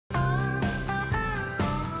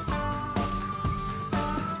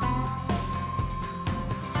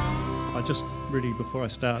I just really, before I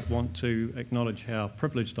start, want to acknowledge how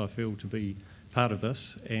privileged I feel to be part of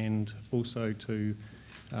this, and also to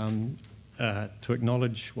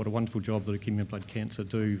acknowledge what a wonderful job that Leukaemia and blood cancer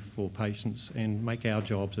do for patients and make our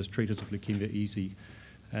jobs as treaters of leukaemia easy.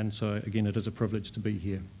 And so, again, it is a privilege to be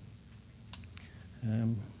here.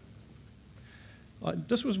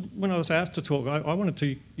 This was when I was asked to talk. I wanted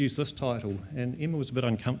to use this title, and Emma was a bit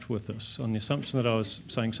uncomfortable with this on the assumption that I was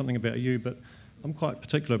saying something about you, but I'm quite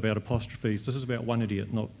particular about apostrophes. This is about one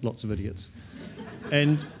idiot, not lots of idiots.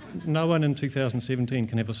 And no one in 2017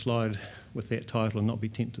 can have a slide with that title and not be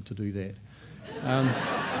tempted to do that.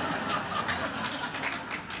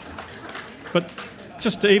 But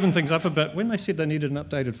just to even things up a bit, when they said they needed an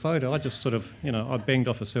updated photo, I just sort of, I banged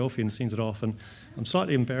off a selfie and sent it off, and I'm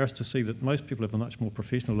slightly embarrassed to see that most people have a much more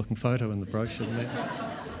professional looking photo in the brochure than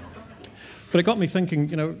that. But it got me thinking,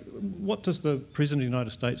 what does the President of the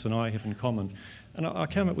United States and I have in common? And I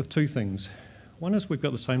came up with two things. One is we've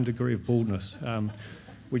got the same degree of baldness.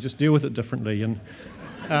 We just deal with it differently. And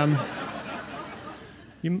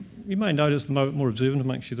you may notice, the more observant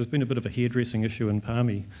amongst you, there's been a bit of a hairdressing issue in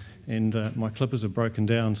Palmy, and my clippers have broken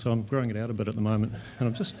down, so I'm growing it out a bit at the moment. And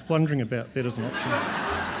I'm just wondering about that as an option.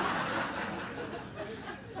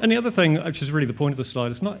 And the other thing, which is really the point of the slide,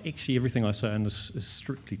 it's not actually everything I say in this is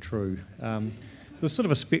strictly true. There's sort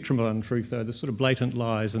of a spectrum of untruth, though. There's sort of blatant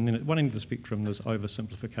lies, and then at one end of the spectrum there's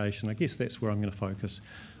oversimplification. I guess that's where I'm going to focus.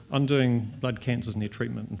 I'm doing blood cancers and their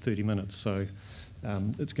treatment in 30 minutes, so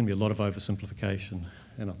it's going to be a lot of oversimplification,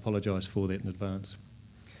 and I apologise for that in advance.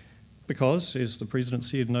 Because, as the President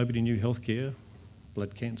said, nobody knew healthcare,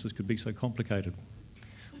 blood cancers could be so complicated.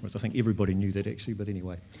 Whereas I think everybody knew that actually, but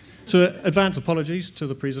anyway. So advance apologies to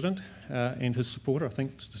the President and his supporter. I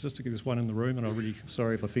think statistically there's one in the room, and I'm really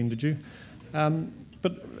sorry if I offended you.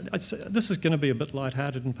 But this is going to be a bit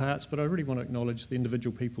lighthearted in parts, but I really want to acknowledge the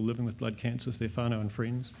individual people living with blood cancers, their whānau and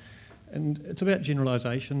friends. And it's about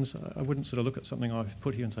generalisations. I wouldn't sort of look at something I've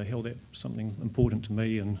put here and say, hell, that's something important to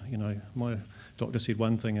me, and my doctor said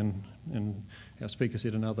one thing and our speaker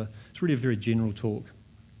said another. It's really a very general talk.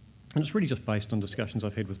 And it's really just based on discussions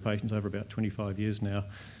I've had with patients over about 25 years now,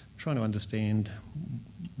 trying to understand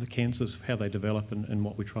the cancers, how they develop, and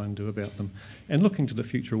what we try and do about them, and looking to the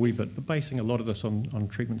future a wee bit, but basing a lot of this on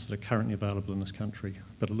treatments that are currently available in this country,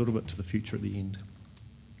 but a little bit to the future at the end.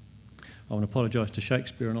 I want to apologise to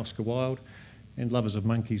Shakespeare and Oscar Wilde, and lovers of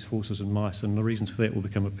monkeys, horses and mice, and the reasons for that will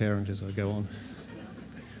become apparent as I go on.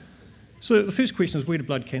 So the first question is, where do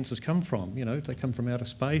blood cancers come from? Do they come from outer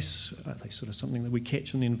space? Are they sort of something that we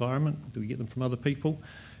catch in the environment? Do we get them from other people?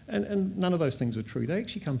 And none of those things are true. They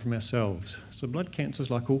actually come from ourselves. So blood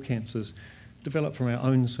cancers, like all cancers, develop from our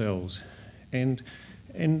own cells. And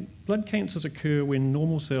blood cancers occur when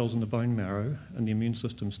normal cells in the bone marrow and the immune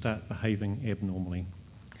system start behaving abnormally.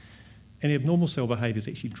 And abnormal cell behaviour is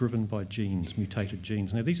actually driven by genes, mutated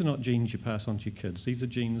genes. Now, these are not genes you pass on to your kids. These are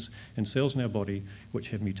genes and cells in our body which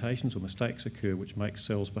have mutations or mistakes occur which make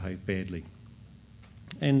cells behave badly.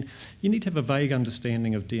 And you need to have a vague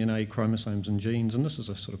understanding of DNA, chromosomes and genes, and this is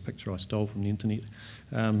a sort of picture I stole from the internet.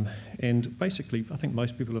 And basically, I think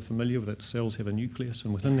most people are familiar with that cells have a nucleus,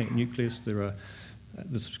 and within that nucleus there are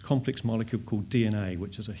this complex molecule called DNA,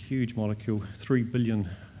 which is a huge molecule, 3 billion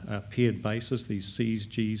paired bases, these C's,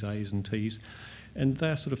 G's, A's and T's, and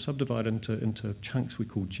they're sort of subdivided into chunks we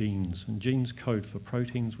call genes, and genes code for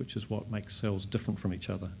proteins, which is what makes cells different from each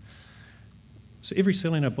other. So every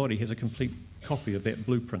cell in our body has a complete copy of that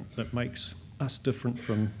blueprint that makes us different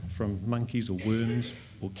from monkeys or worms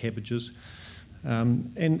or cabbages.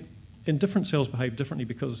 And different cells behave differently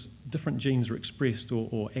because different genes are expressed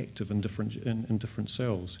or active in different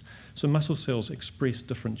cells. So muscle cells express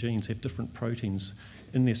different genes, have different proteins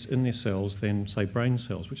in their cells than, say, brain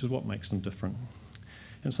cells, which is what makes them different.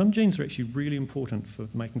 And some genes are actually really important for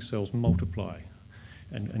making cells multiply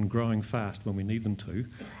and growing fast when we need them to,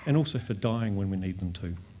 and also for dying when we need them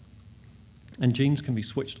to. And genes can be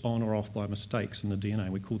switched on or off by mistakes in the DNA.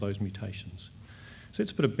 We call those mutations. So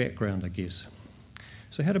that's a bit of background, I guess.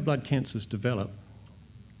 So how do blood cancers develop?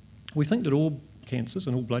 We think that all cancers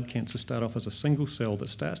and all blood cancers start off as a single cell that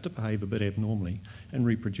starts to behave a bit abnormally and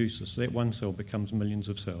reproduces. So that one cell becomes millions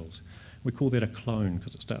of cells. We call that a clone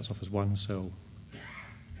because it starts off as one cell.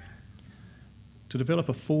 To develop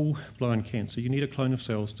a full-blown cancer, you need a clone of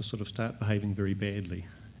cells to sort of start behaving very badly.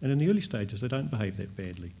 And in the early stages, they don't behave that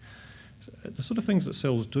badly. The sort of things that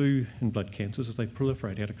cells do in blood cancers is they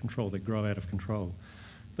proliferate out of control, they grow out of control.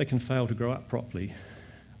 They can fail to grow up properly.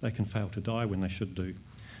 They can fail to die when they should do.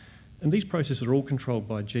 And these processes are all controlled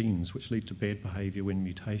by genes, which lead to bad behaviour when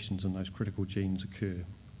mutations in those critical genes occur.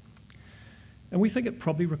 And we think it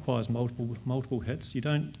probably requires multiple hits. You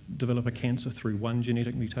don't develop a cancer through one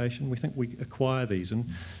genetic mutation. We think we acquire these, and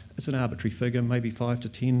it's an arbitrary figure. Maybe 5 to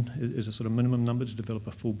 10 is a sort of minimum number to develop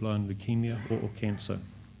a full-blown leukemia or cancer.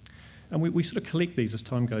 And we sort of collect these as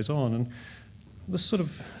time goes on. And this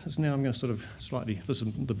is now I'm going to sort of this is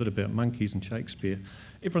the bit about monkeys and Shakespeare.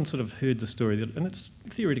 Everyone sort of heard the story, and it's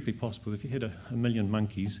theoretically possible. If you had a million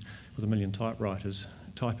monkeys with a million typewriters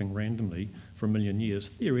typing randomly for 1 million years,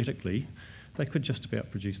 theoretically, they could just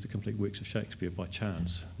about produce the complete works of Shakespeare by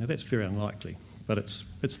chance. Now that's very unlikely, but it's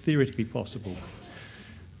theoretically possible.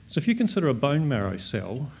 So if you consider a bone marrow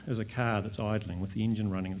cell as a car that's idling with the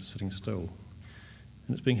engine running and it's sitting still, and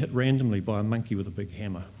it's being hit randomly by a monkey with a big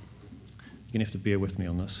hammer, you're going to have to bear with me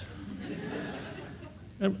on this.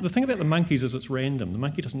 And the thing about the monkeys is it's random. The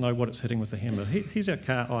monkey doesn't know what it's hitting with the hammer. Here's our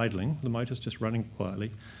car idling, the motor's just running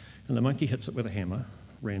quietly, and the monkey hits it with a hammer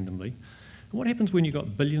randomly. And what happens when you've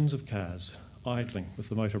got billions of cars idling with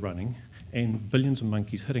the motor running and billions of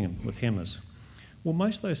monkeys hitting them with hammers? Well,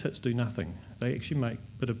 most of those hits do nothing. They actually make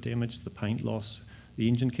a bit of damage, the paint loss, the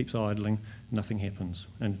engine keeps idling, nothing happens.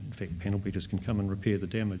 And in fact, panel beaters can come and repair the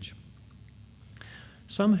damage.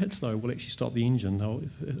 Some hits, though, will actually stop the engine.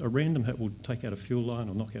 A random hit will take out a fuel line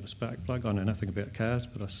or knock out a spark plug. I know nothing about cars,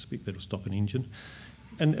 but I suspect that'll stop an engine.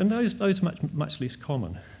 And those are much less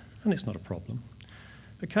common, and that's not a problem.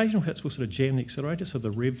 Occasional hits will sort of jam the accelerator so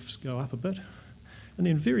the revs go up a bit, and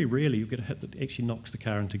then very rarely you'll get a hit that actually knocks the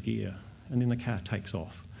car into gear, and then the car takes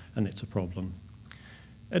off, and that's a problem.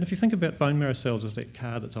 And if you think about bone marrow cells as that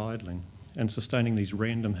car that's idling and sustaining these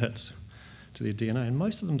random hits to their DNA, and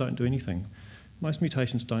most of them don't do anything. Most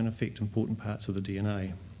mutations don't affect important parts of the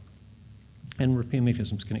DNA, and repair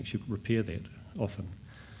mechanisms can actually repair that often.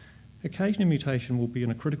 Occasionally a mutation will be in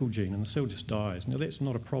a critical gene and the cell just dies. Now that's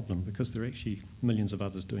not a problem because there are actually millions of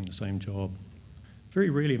others doing the same job. Very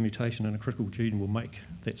rarely a mutation in a critical gene will make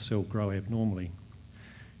that cell grow abnormally.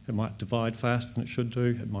 It might divide faster than it should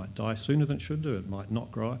do, it might die sooner than it should do, it might not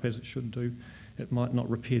grow up as it should do, it might not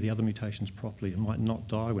repair the other mutations properly, it might not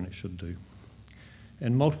die when it should do.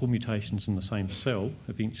 And multiple mutations in the same cell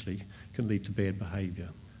eventually can lead to bad behaviour.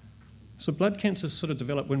 So blood cancers sort of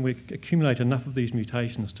develop when we accumulate enough of these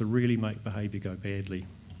mutations to really make behaviour go badly.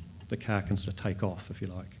 The car can sort of take off, if you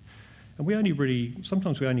like. And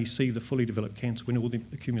sometimes we only see the fully developed cancer when all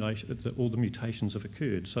the mutations have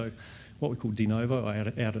occurred. So what we call de novo,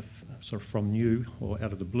 from new or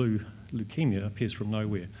out of the blue, leukemia appears from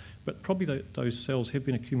nowhere. But probably those cells have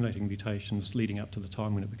been accumulating mutations leading up to the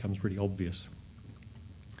time when it becomes really obvious.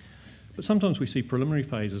 But sometimes we see preliminary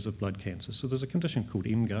phases of blood cancer. So there's a condition called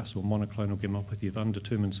MGUS, or monoclonal gammopathy of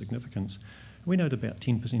undetermined significance. We know that about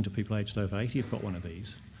 10% of people aged over 80 have got one of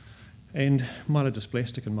these. And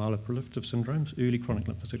myelodysplastic and myeloproliferative syndromes, early chronic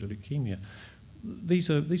lymphocytic leukemia, these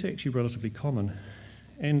are actually relatively common.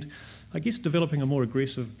 And I guess developing a more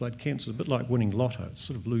aggressive blood cancer is a bit like winning lotto. It's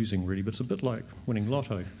sort of losing really, but it's a bit like winning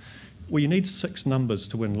lotto. Well, you need 6 numbers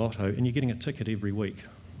to win lotto, and you're getting a ticket every week.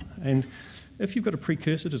 And if you've got a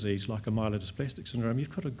precursor disease like a myelodysplastic syndrome,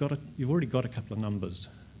 you've already got a couple of numbers.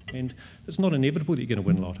 And it's not inevitable that you're going to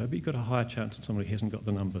win lotto, but you've got a higher chance than somebody who hasn't got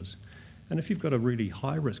the numbers. And if you've got a really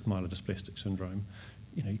high-risk myelodysplastic syndrome,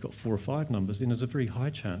 you've got 4 or 5 numbers, then there's a very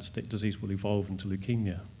high chance that disease will evolve into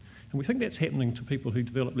leukemia. And we think that's happening to people who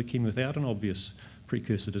develop leukemia without an obvious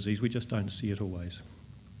precursor disease. We just don't see it always.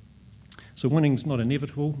 So winning's not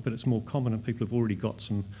inevitable, but it's more common in people who've already got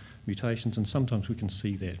some mutations, and sometimes we can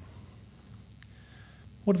see that.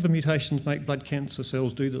 What do the mutations make blood cancer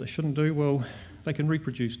cells do that they shouldn't do? Well, they can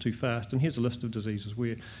reproduce too fast, and here's a list of diseases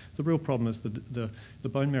where the real problem is the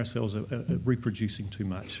bone marrow cells are reproducing too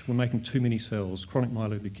much. We're making too many cells: chronic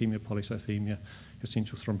myeloid leukemia, polycythemia,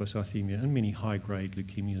 essential thrombocythemia, and many high-grade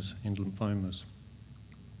leukemias and lymphomas.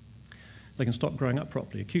 They can stop growing up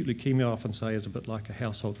properly. Acute leukemia, I often say, is a bit like a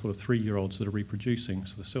household full of 3-year-olds that are reproducing,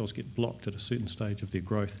 so the cells get blocked at a certain stage of their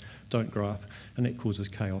growth, don't grow up, and that causes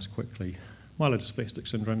chaos quickly. Myelodysplastic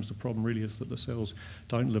syndromes, the problem really is that the cells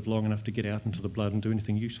don't live long enough to get out into the blood and do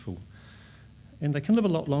anything useful. And they can live a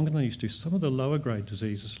lot longer than they used to. Some of the lower grade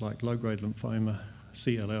diseases like low-grade lymphoma,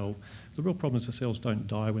 CLL, the real problem is the cells don't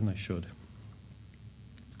die when they should.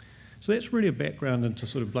 So that's really a background into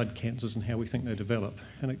sort of blood cancers and how we think they develop.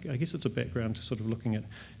 And I guess it's a background to sort of looking at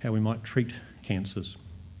how we might treat cancers.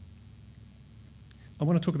 I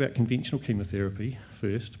want to talk about conventional chemotherapy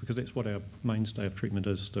first, because that's what our mainstay of treatment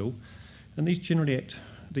is still. And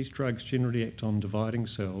these drugs generally act on dividing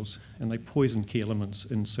cells, and they poison key elements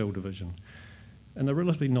in cell division. And they're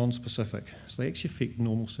relatively non-specific, so they actually affect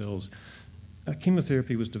normal cells.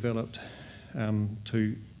 Chemotherapy was developed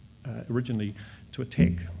to originally to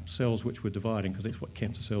attack cells which were dividing, because that's what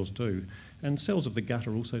cancer cells do. And cells of the gut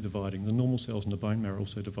are also dividing. The normal cells in the bone marrow are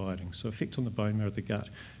also dividing. So effects on the bone marrow, the gut,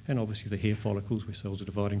 and obviously the hair follicles where cells are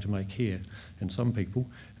dividing to make hair. In some people,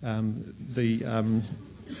 they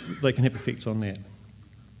can have effects on that.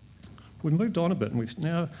 We've moved on a bit, and we're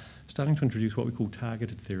now starting to introduce what we call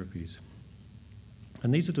targeted therapies.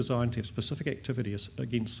 And these are designed to have specific activity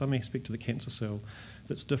against some aspect of the cancer cell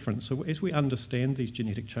that's different. So as we understand these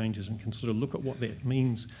genetic changes and can sort of look at what that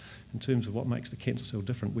means in terms of what makes the cancer cell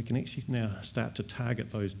different, we can actually now start to target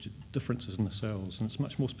those differences in the cells, and it's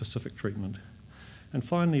much more specific treatment. And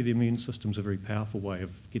finally, the immune system's a very powerful way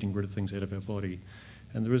of getting rid of things out of our body.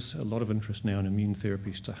 And there is a lot of interest now in immune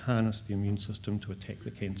therapies to harness the immune system to attack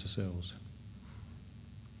the cancer cells.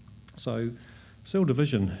 So cell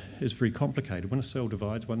division is very complicated. When a cell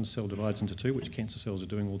divides, one cell divides into two, which cancer cells are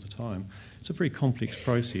doing all the time. It's a very complex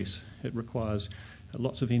process. It requires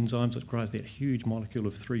lots of enzymes. It requires that huge molecule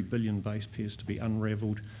of 3 billion base pairs to be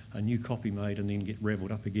unravelled, a new copy made, and then get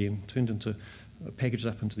ravelled up again, turned into, packaged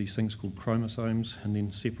up into these things called chromosomes, and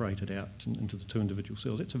then separated out into the two individual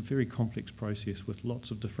cells. It's a very complex process with lots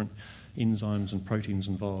of different enzymes and proteins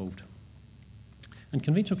involved. And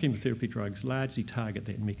conventional chemotherapy drugs largely target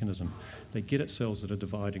that mechanism. They get at cells that are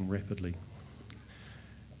dividing rapidly.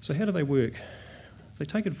 So how do they work? They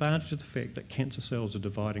take advantage of the fact that cancer cells are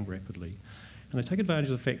dividing rapidly, and they take advantage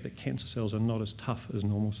of the fact that cancer cells are not as tough as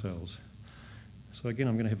normal cells. So again,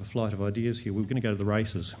 I'm going to have a flight of ideas here. We're going to go to the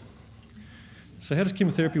races. So how does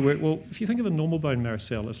chemotherapy work? Well, if you think of a normal bone marrow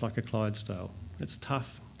cell, it's like a Clydesdale. It's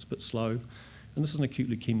tough, it's a bit slow, and this is an acute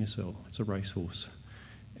leukemia cell. It's a racehorse.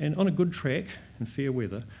 And on a good track, in fair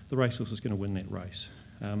weather, the racehorse is going to win that race.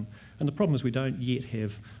 And the problem is we don't yet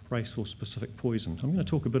have racehorse-specific poison. I'm going to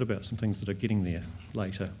talk a bit about some things that are getting there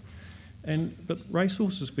later. But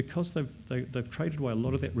racehorses, because they've traded away a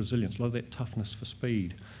lot of that resilience, a lot of that toughness for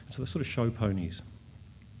speed, so they're sort of show ponies.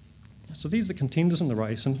 So these are the contenders in the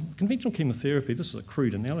race, and conventional chemotherapy, this is a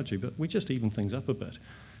crude analogy, but we just even things up a bit.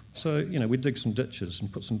 So, you know, we dig some ditches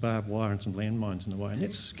and put some barbed wire and some landmines in the way, and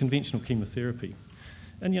that's conventional chemotherapy.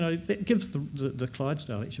 And, you know, that gives the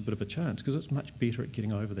Clydesdale actually a bit of a chance because it's much better at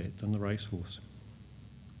getting over that than the racehorse.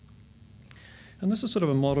 And this is sort of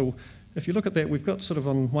a model. If you look at that, we've got sort of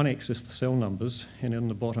on one axis the cell numbers and on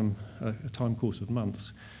the bottom a time course of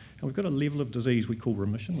months. And we've got a level of disease we call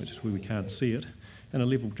remission, which is where we can't see it, and a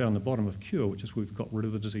level down the bottom of cure, which is where we've got rid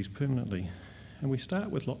of the disease permanently. And we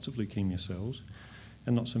start with lots of leukemia cells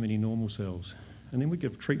and not so many normal cells. And then we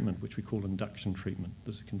give treatment, which we call induction treatment.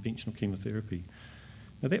 This is conventional chemotherapy.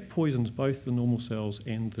 Now that poisons both the normal cells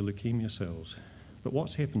and the leukemia cells. But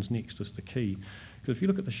what happens next is the key. Because if you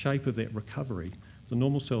look at the shape of that recovery, the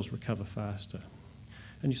normal cells recover faster.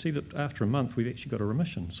 And you see that after a month, we've actually got a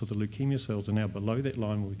remission. So the leukemia cells are now below that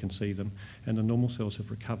line where we can see them, and the normal cells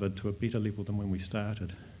have recovered to a better level than when we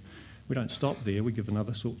started. We don't stop there. We give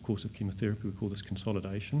another course of chemotherapy. We call this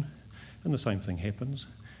consolidation. And the same thing happens.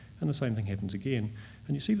 And the same thing happens again.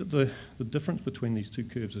 And you see that the difference between these two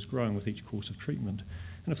curves is growing with each course of treatment.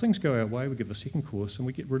 And if things go our way, we give a second course and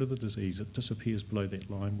we get rid of the disease. It disappears below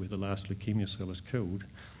that line where the last leukemia cell is killed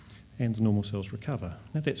and the normal cells recover.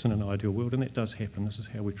 Now that's in an ideal world, and that does happen. This is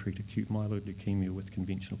how we treat acute myeloid leukemia with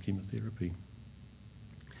conventional chemotherapy.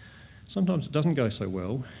 Sometimes it doesn't go so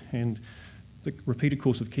well, and the repeated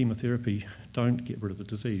course of chemotherapy don't get rid of the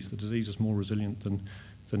disease. The disease is more resilient than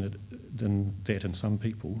that in some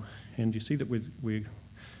people. And you see that as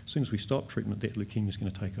soon as we stop treatment, that leukemia is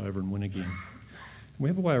going to take over and win again. We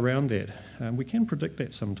have a way around that. We can predict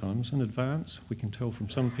that sometimes in advance. We can tell from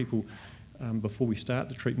some people before we start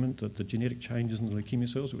the treatment that the genetic changes in the leukemia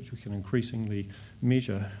cells, which we can increasingly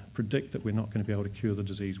measure, predict that we're not going to be able to cure the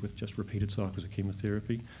disease with just repeated cycles of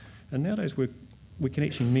chemotherapy. And nowadays we can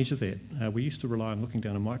actually measure that. We used to rely on looking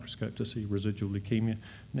down a microscope to see residual leukemia.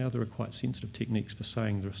 Now there are quite sensitive techniques for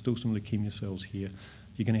saying there are still some leukemia cells here.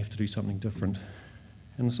 You're going to have to do something different.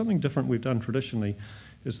 And something different we've done traditionally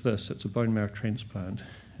is this. It's a bone marrow transplant.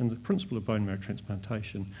 And the principle of bone marrow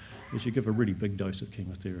transplantation is you give a really big dose of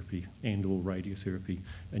chemotherapy and or radiotherapy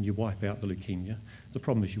and you wipe out the leukemia. The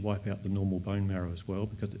problem is you wipe out the normal bone marrow as well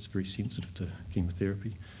because it's very sensitive to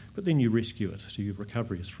chemotherapy. But then you rescue it, so your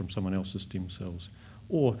recovery is from someone else's stem cells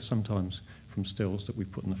or sometimes from cells that we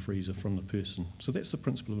put in the freezer from the person. So that's the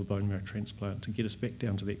principle of a bone marrow transplant, to get us back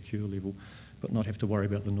down to that cure level but not have to worry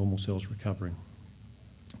about the normal cells recovering.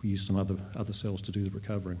 We use some other cells to do the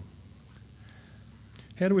recovering.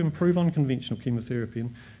 How do we improve on conventional chemotherapy?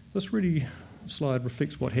 And this slide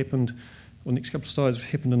reflects what happened, well, the next couple of slides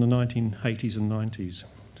happened in the 1980s and 90s.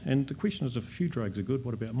 And the question is, if a few drugs are good,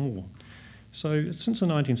 what about more? So since the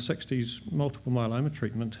 1960s, multiple myeloma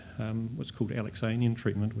treatment, what's called Alexanian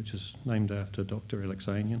treatment, which is named after Dr.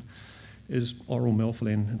 Alexanian, is oral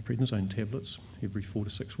melphalan and prednisone tablets every 4 to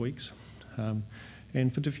 6 weeks.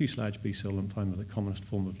 And for diffuse large B-cell lymphoma, the commonest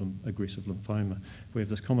form of aggressive lymphoma, we have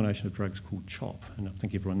this combination of drugs called CHOP, and I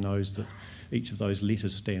think everyone knows that each of those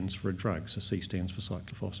letters stands for a drug. So C stands for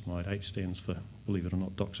cyclophosphamide, H stands for, believe it or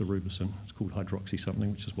not, doxorubicin. It's called hydroxy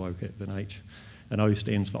something, which is why we have an H. And O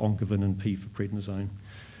stands for oncovin and P for prednisone.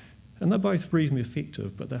 And they're both reasonably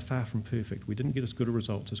effective, but they're far from perfect. We didn't get as good a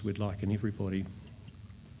result as we'd like in everybody.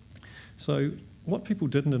 So what people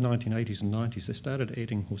did in the 1980s and 90s, they started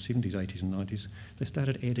adding, or 70s, 80s and 90s, they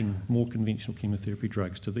started adding more conventional chemotherapy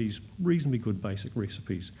drugs to these reasonably good basic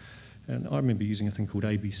recipes. And I remember using a thing called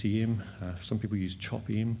ABCM, some people use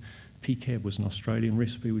CHOP-M, PCAB was an Australian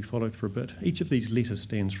recipe we followed for a bit. Each of these letters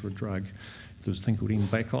stands for a drug. There was a thing called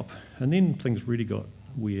M-BACOP, and then things really got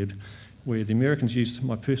weird, where the Americans used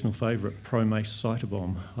my personal favourite, Promace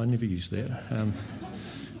Cytobomb. I never used that.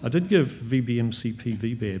 I did give VBMCP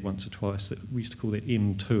VBAD once or twice. We used to call that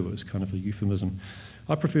M2. It was kind of a euphemism.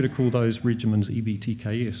 I prefer to call those regimens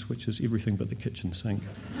EBTKS, which is everything but the kitchen sink.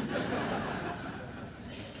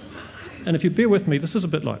 And if you bear with me, this is a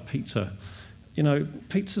bit like pizza. You know,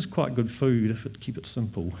 pizza's quite good food if it keep it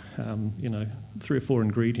simple. 3 or 4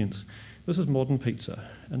 ingredients. This is modern pizza,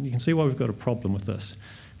 and you can see why we've got a problem with this.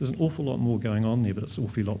 There's an awful lot more going on there, but it's an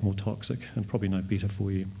awful lot more toxic and probably no better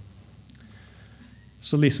for you.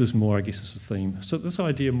 So less is more, I guess, is the theme. So this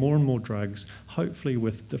idea, more and more drugs, hopefully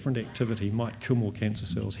with different activity, might kill more cancer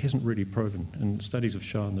cells, hasn't really proven. And studies have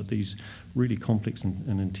shown that these really complex and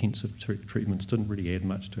intensive treatments didn't really add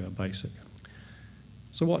much to our basic.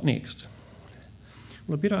 So what next?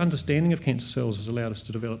 Well, a better understanding of cancer cells has allowed us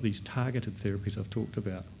to develop these targeted therapies I've talked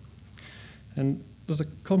about. And there's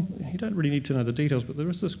you don't really need to know the details, but there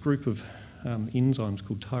is this group of enzymes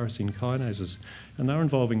called tyrosine kinases, and they're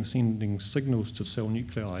involving sending signals to cell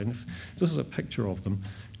nuclei. And if this is a picture of them,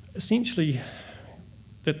 essentially,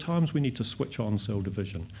 at times we need to switch on cell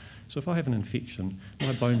division. So if I have an infection,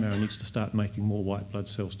 my bone marrow needs to start making more white blood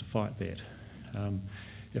cells to fight that.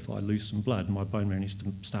 If I lose some blood, my bone marrow needs to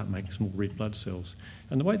start making some more red blood cells.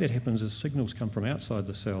 And the way that happens is signals come from outside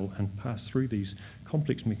the cell and pass through these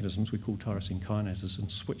complex mechanisms we call tyrosine kinases and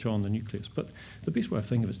switch on the nucleus. But the best way of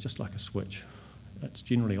thinking of it is just like a switch. It's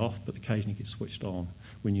generally off, but occasionally gets switched on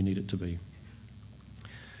when you need it to be.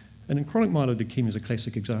 And in chronic myeloid leukemia is a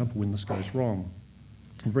classic example when this goes wrong.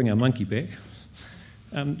 We'll bring our monkey back.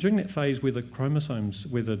 During that phase where the chromosomes,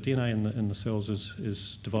 where the DNA in the cells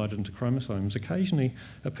is divided into chromosomes, occasionally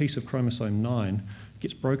a piece of chromosome 9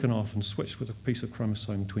 gets broken off and switched with a piece of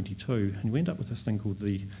chromosome 22, and you end up with this thing called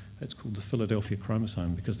it's called the Philadelphia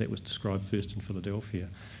chromosome, because that was described first in Philadelphia.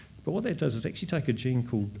 But what that does is actually take a gene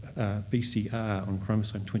called BCR on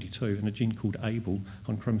chromosome 22 and a gene called ABL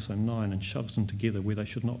on chromosome 9 and shoves them together where they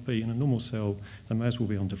should not be. In a normal cell, they may as well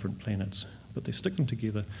be on different planets, but they stick them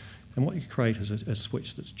together. And what you create is a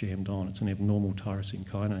switch that's jammed on. It's an abnormal tyrosine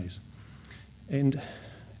kinase. And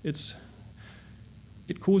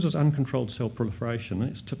it causes uncontrolled cell proliferation, and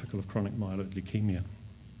it's typical of chronic myeloid leukemia.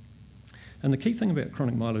 And the key thing about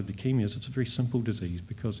chronic myeloid leukemia is it's a very simple disease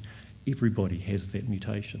because everybody has that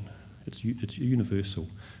mutation. It's universal.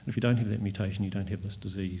 And if you don't have that mutation, you don't have this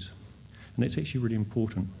disease. And that's actually really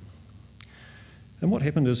important. And what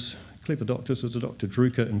happened is, clever doctors, as Dr.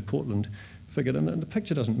 Drucker in Portland figured, and the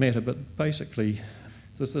picture doesn't matter, but basically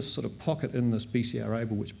there's this sort of pocket in this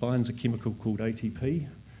BCR-ABL which binds a chemical called ATP,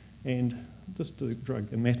 and this drug,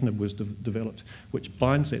 imatinib, was developed, which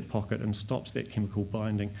binds that pocket and stops that chemical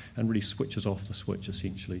binding and really switches off the switch,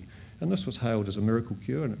 essentially. And this was hailed as a miracle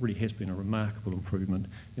cure, and it really has been a remarkable improvement.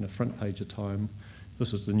 In a front page of Time,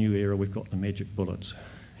 this is the new era, we've got the magic bullets.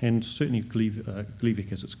 And certainly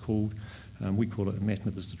Gleevec, as it's called, we call it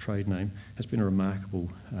imatinib as the trade name, has been a remarkable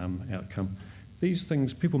outcome. These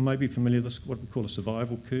things, people may be familiar, this is what we call a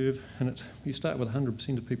survival curve, and you start with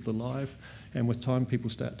 100% of people alive, and with time people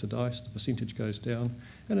start to die, so the percentage goes down.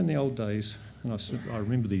 And in the old days, and I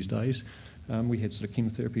remember these days, we had sort of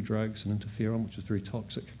chemotherapy drugs and interferon, which was very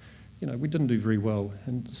toxic. You know, we didn't do very well,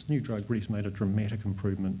 and this new drug really has made a dramatic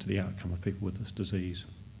improvement to the outcome of people with this disease.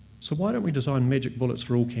 So why don't we design magic bullets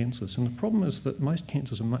for all cancers? And the problem is that most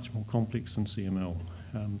cancers are much more complex than CML.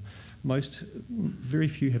 Very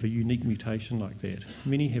few have a unique mutation like that.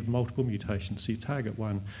 Many have multiple mutations. So you target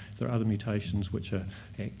one, there are other mutations which are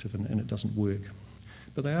active and it doesn't work.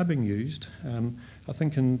 But they are being used. I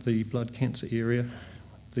think in the blood cancer area,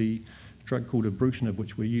 the drug called ibrutinib,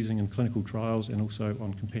 which we're using in clinical trials and also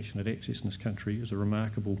on compassionate access in this country, is a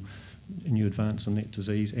remarkable new advance in that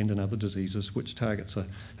disease and in other diseases, which targets a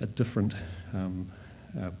different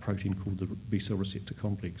protein called the B-cell receptor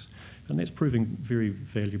complex. And that's proving very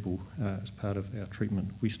valuable as part of our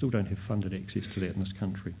treatment. We still don't have funded access to that in this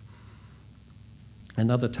country.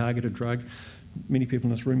 Another targeted drug many people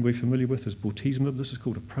in this room will be familiar with is bortezomib. This is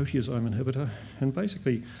called a proteasome inhibitor. And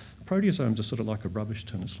basically, proteasomes are sort of like a rubbish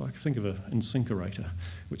tin. It's like, think of an incinerator,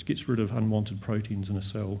 which gets rid of unwanted proteins in a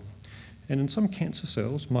cell. And in some cancer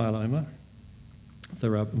cells, myeloma,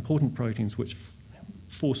 there are important proteins which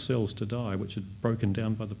force cells to die, which are broken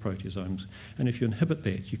down by the proteasomes. And if you inhibit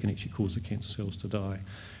that, you can actually cause the cancer cells to die.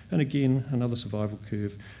 And again, another survival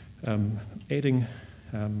curve, adding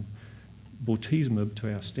bortezomib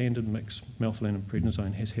to our standard mix, melphalan and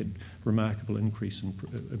prednisone, has had remarkable increase in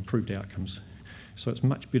improved outcomes. So it's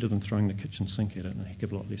much better than throwing the kitchen sink at it and a heck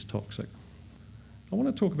of a lot less toxic. I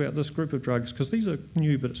want to talk about this group of drugs because these are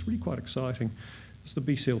new, but it's really quite exciting. It's the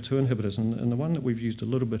BCL2 inhibitors, and the one that we've used a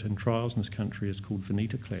little bit in trials in this country is called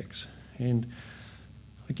venetoclax. And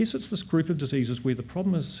I guess it's this group of diseases where the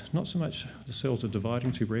problem is not so much the cells are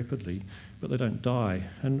dividing too rapidly, but they don't die.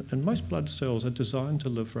 And most blood cells are designed to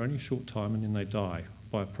live for only a short time and then they die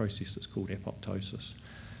by a process that's called apoptosis.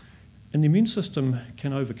 And the immune system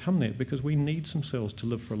can overcome that because we need some cells to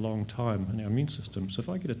live for a long time in our immune system. So if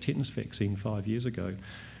I get a tetanus vaccine 5 years ago,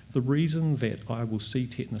 the reason that I will see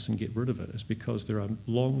tetanus and get rid of it is because there are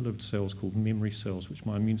long-lived cells called memory cells, which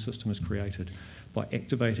my immune system has created by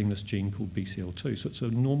activating this gene called BCL2. So it's a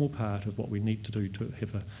normal part of what we need to do to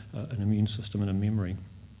have an immune system and a memory.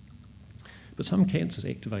 But some cancers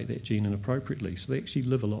activate that gene inappropriately, so they actually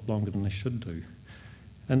live a lot longer than they should do.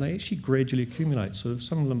 And they actually gradually accumulate. So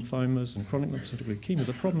some lymphomas and chronic lymphocytic leukemia,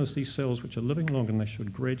 the problem is these cells, which are living longer than they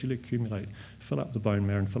should, gradually accumulate, fill up the bone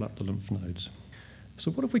marrow and fill up the lymph nodes. So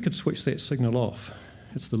what if we could switch that signal off?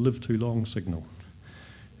 It's the live too long signal.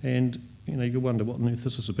 And you wonder what on earth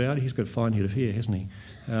this is about. He's got a fine head of hair, hasn't he?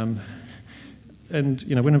 And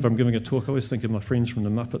whenever I'm giving a talk, I always think of my friends from the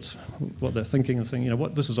Muppets, what they're thinking and saying,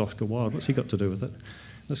 what, this is Oscar Wilde, what's he got to do with it?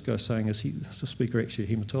 This guy's saying, is the speaker actually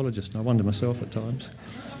a haematologist? And I wonder myself at times.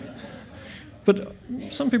 But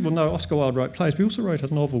some people know Oscar Wilde wrote plays. We also wrote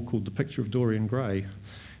a novel called The Picture of Dorian Gray.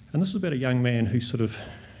 And this is about a young man who sort of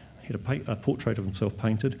had a portrait of himself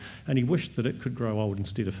painted, and he wished that it could grow old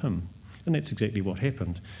instead of him. And that's exactly what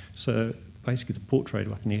happened. So basically the portrait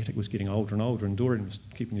up in the attic was getting older and older, and Dorian was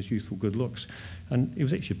keeping his youthful good looks. And he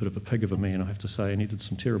was actually a bit of a pig of a man, I have to say, and he did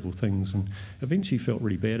some terrible things, and eventually felt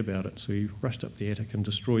really bad about it, so he rushed up the attic and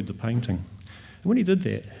destroyed the painting. And when he did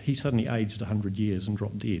that, he suddenly aged 100 years and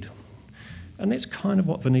dropped dead. And that's kind of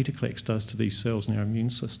what venetoclax does to these cells in our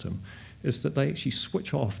immune system, is that they actually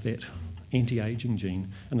switch off that anti-aging gene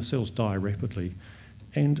and the cells die rapidly.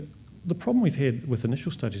 And the problem we've had with initial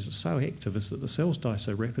studies that's so active is that the cells die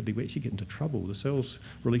so rapidly we actually get into trouble. The cells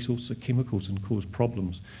release all sorts of chemicals and cause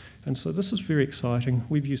problems. And so this is very exciting.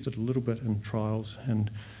 We've used it a little bit in trials, and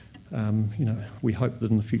we hope that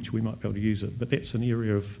in the future we might be able to use it. But that's an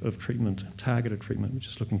area of treatment, targeted treatment, which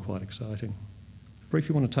is looking quite exciting.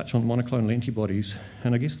 Briefly want to touch on monoclonal antibodies,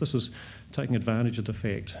 and I guess this is taking advantage of the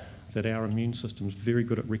fact that our immune system is very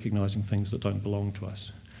good at recognising things that don't belong to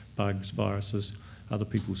us, bugs, viruses, other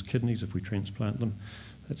people's kidneys if we transplant them,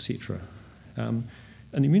 etc. And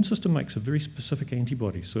the immune system makes a very specific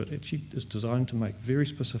antibody, so it actually is designed to make very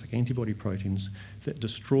specific antibody proteins that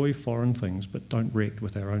destroy foreign things but don't react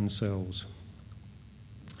with our own cells.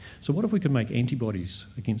 So what if we could make antibodies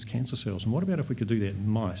against cancer cells, and what about if we could do that in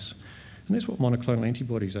mice? And that's what monoclonal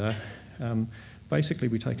antibodies are. Basically,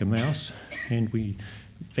 we take a mouse and we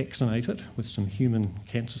vaccinate it with some human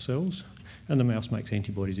cancer cells, and the mouse makes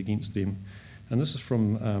antibodies against them. And this is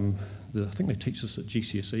from, I think they teach this at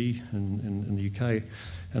GCSE in the UK,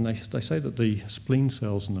 and they say that the spleen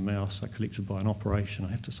cells in the mouse are collected by an operation.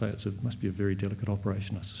 I have to say it must be a very delicate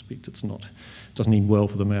operation. I suspect it doesn't end well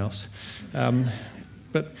for the mouse.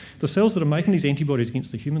 But the cells that are making these antibodies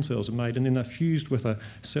against the human cells are made, and then they're fused with a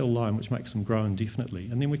cell line which makes them grow indefinitely.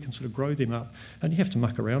 And then we can sort of grow them up, and you have to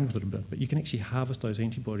muck around with it a bit, but you can actually harvest those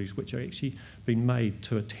antibodies which are actually being made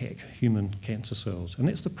to attack human cancer cells. And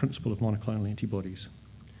that's the principle of monoclonal antibodies.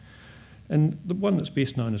 And the one that's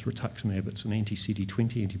best known is rituximab. It's an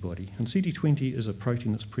anti-CD20 antibody. And CD20 is a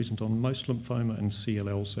protein that's present on most lymphoma and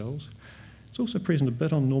CLL cells. It's also present a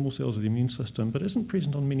bit on normal cells of the immune system, but isn't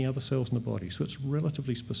present on many other cells in the body, so it's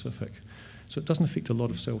relatively specific. So it doesn't affect a lot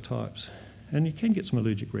of cell types. And you can get some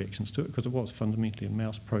allergic reactions to it because it was fundamentally a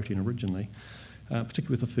mouse protein originally,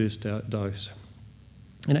 particularly with the first dose.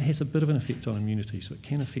 And it has a bit of an effect on immunity, so it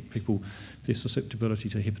can affect people, their susceptibility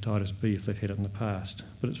to hepatitis B if they've had it in the past.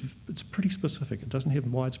 But it's pretty specific. It doesn't have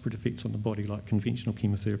widespread effects on the body like conventional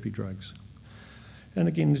chemotherapy drugs. And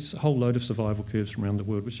again, there's a whole load of survival curves from around the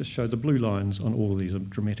world which just show the blue lines on all of these are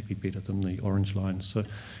dramatically better than the orange lines. So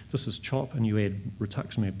this is CHOP, and you add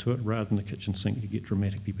rituximab to it rather than the kitchen sink, you get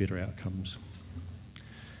dramatically better outcomes.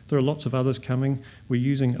 There are lots of others coming. We're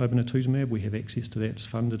using obinutuzumab. We have access to that. It's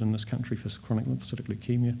funded in this country for chronic lymphocytic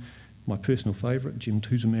leukemia. My personal favourite,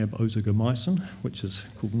 gemtuzumab ozogamycin, which is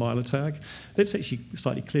called Mylatag. That's actually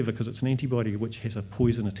slightly clever because it's an antibody which has a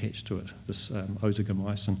poison attached to it, this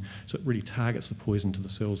ozogamycin. So it really targets the poison to the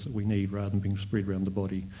cells that we need rather than being spread around the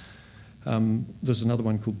body. There's another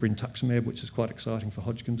one called brentuximab, which is quite exciting for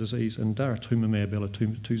Hodgkin disease, and daratumumab,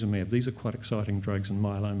 elotuzumab. These are quite exciting drugs in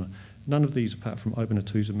myeloma. None of these, apart from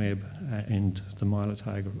obinutuzumab and the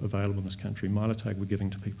Mylatag, are available in this country. Mylatag we're giving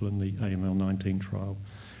to people in the AML-19 trial,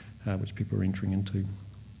 which people are entering into.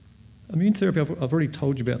 Immune therapy, I've already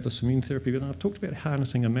told you about this immune therapy, but I've talked about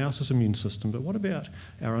harnessing a mouse's immune system, but what about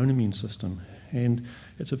our own immune system? And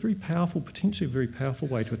it's a very powerful, potentially a very powerful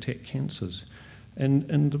way to attack cancers.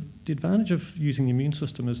 And the advantage of using the immune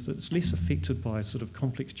system is that it's less affected by sort of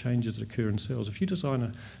complex changes that occur in cells. If you design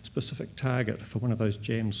a specific target for one of those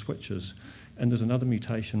jam switches and there's another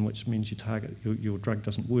mutation which means your drug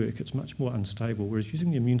doesn't work, it's much more unstable, whereas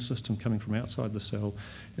using the immune system coming from outside the cell,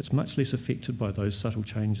 it's much less affected by those subtle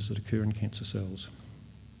changes that occur in cancer cells.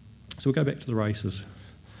 So we'll go back to the races.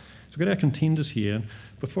 So we've got our contenders here.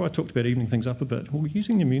 Before I talked about evening things up a bit, well,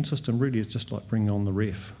 using the immune system really is just like bringing on the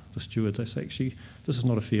ref, the stewards. They say, actually, this is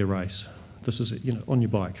not a fair race. This is, on your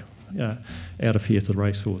bike, out of here to the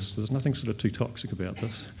racehorse. There's nothing sort of too toxic about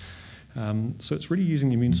this. So it's really using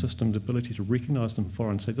the immune system's ability to recognise them before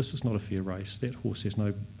and say, this is not a fair race. That horse has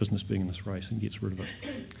no business being in this race, and gets rid of it.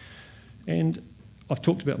 And I've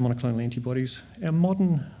talked about monoclonal antibodies. Our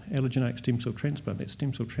modern allogeneic stem cell transplant, that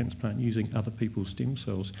stem cell transplant using other people's stem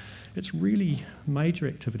cells, its really major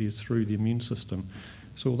activity is through the immune system.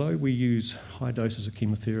 So although we use high doses of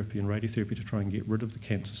chemotherapy and radiotherapy to try and get rid of the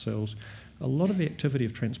cancer cells, a lot of the activity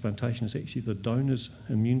of transplantation is actually the donor's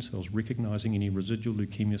immune cells recognising any residual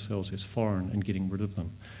leukemia cells as foreign and getting rid of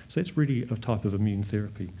them. So that's really a type of immune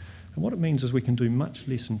therapy. And what it means is we can do much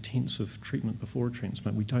less intensive treatment before a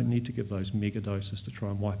transplant. We don't need to give those mega doses to try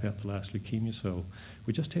and wipe out the last leukemia cell.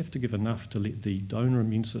 We just have to give enough to let the donor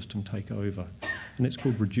immune system take over. And that's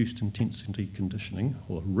called reduced intensity conditioning,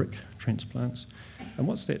 or RIC transplants. And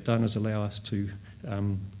what's that done is allow us to,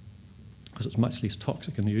 because it's much less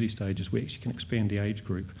toxic in the early stages, we actually can expand the age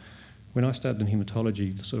group. When I started in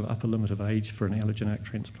haematology, the sort of upper limit of age for an allogeneic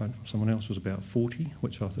transplant from someone else was about 40,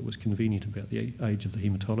 which I thought was convenient about the age of the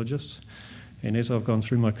haematologist. And as I've gone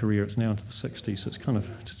through my career, it's now into the 60s, so it's kind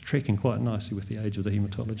of tracking quite nicely with the age of the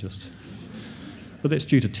haematologist. But that's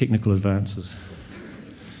due to technical advances.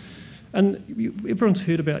 And everyone's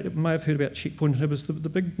heard about, may have heard about checkpoint inhibitors. The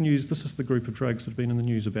big news, this is the group of drugs that have been in the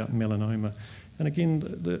news about melanoma. And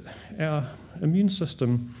again, our immune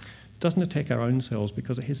system doesn't attack our own cells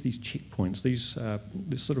because it has these checkpoints. These,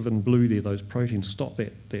 they're sort of in blue there, those proteins stop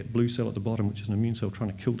that blue cell at the bottom, which is an immune cell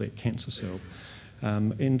trying to kill that cancer cell.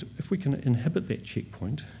 And if we can inhibit that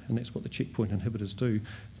checkpoint, and that's what the checkpoint inhibitors do,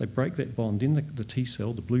 they break that bond, then the T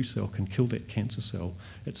cell, the blue cell, can kill that cancer cell.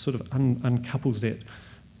 It sort of uncouples that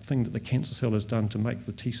thing that the cancer cell has done to make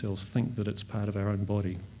the T cells think that it's part of our own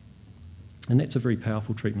body. And that's a very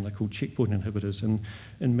powerful treatment. They're called checkpoint inhibitors. And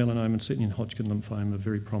in melanoma, and certainly in Hodgkin lymphoma,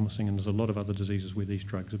 very promising. And there's a lot of other diseases where these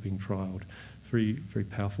drugs are being trialled. Very, very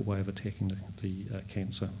powerful way of attacking the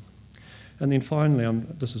cancer. And then finally,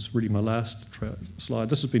 this is really my last slide.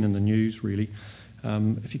 This has been in the news, really.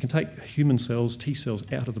 If you can take human cells, T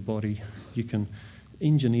cells, out of the body, you can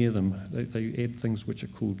engineer them. They add things which are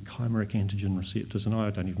called chimeric antigen receptors, and I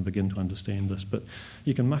don't even begin to understand this, but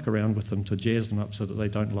you can muck around with them to jazz them up so that they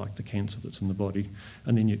don't like the cancer that's in the body,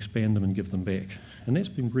 and then you expand them and give them back. And that's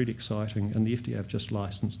been really exciting, and the FDA have just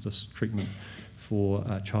licensed this treatment for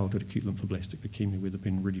childhood acute lymphoblastic leukemia, where there have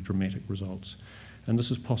been really dramatic results. And this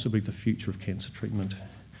is possibly the future of cancer treatment.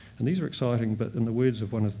 And these are exciting, but in the words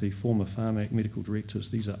of one of the former Pharmac medical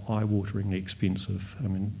directors, these are eye-wateringly expensive. I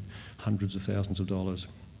mean, hundreds of thousands of dollars.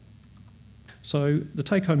 So the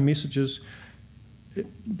take-home message is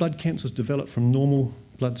blood cancers develop from normal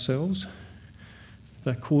blood cells.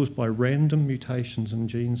 They're caused by random mutations in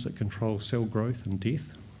genes that control cell growth and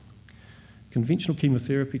death. Conventional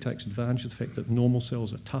chemotherapy takes advantage of the fact that normal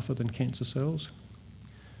cells are tougher than cancer cells.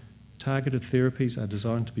 Targeted therapies are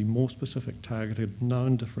designed to be more specific, targeted,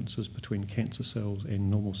 known differences between cancer cells and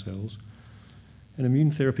normal cells. And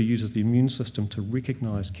immune therapy uses the immune system to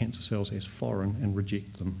recognise cancer cells as foreign and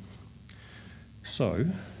reject them. So,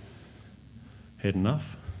 had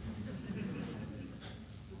enough?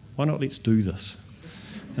 Why not let's do this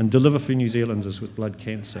and deliver for New Zealanders with blood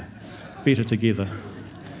cancer better together?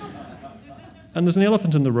 And there's an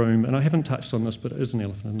elephant in the room, and I haven't touched on this, but it is an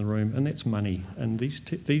elephant in the room, and that's money. And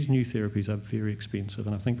these new therapies are very expensive,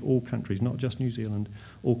 and I think all countries, not just New Zealand,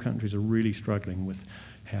 all countries are really struggling with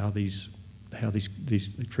how these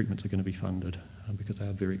treatments are going to be funded, because they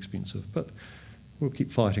are very expensive. But we'll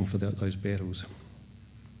keep fighting for those battles.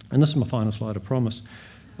 And this is my final slide, I promise.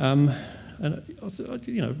 And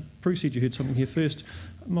Prue said you heard something here first.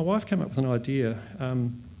 My wife came up with an idea,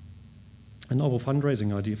 a novel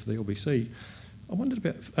fundraising idea for the LBC. I wondered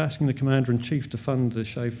about asking the Commander-in-Chief to fund the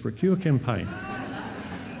Shave for a Cure campaign.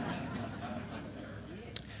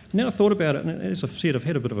 Now I thought about it, and as I've said, I've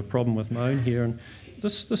had a bit of a problem with my own hair, and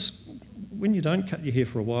this when you don't cut your hair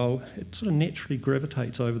for a while, it sort of naturally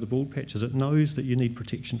gravitates over the bald patches. It knows that you need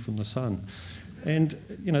protection from the sun. And,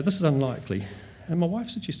 this is unlikely. And my wife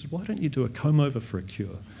suggested, why don't you do a comb-over for a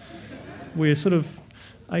cure? Where sort of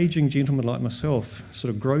ageing gentlemen like myself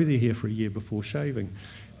sort of grow their hair for a year before shaving.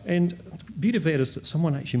 And the beauty of that is that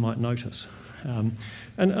someone actually might notice. And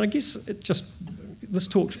I guess this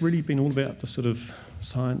talk's really been all about the sort of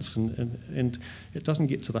science, and it doesn't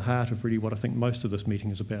get to the heart of really what I think most of this meeting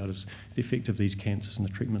is about, is the effect of these cancers and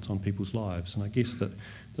the treatments on people's lives. And I guess that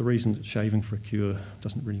the reason that shaving for a cure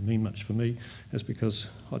doesn't really mean much for me is because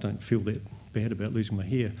I don't feel that bad about losing my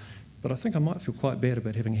hair. But I think I might feel quite bad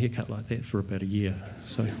about having a haircut like that for about a year.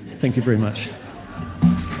 So thank you very much.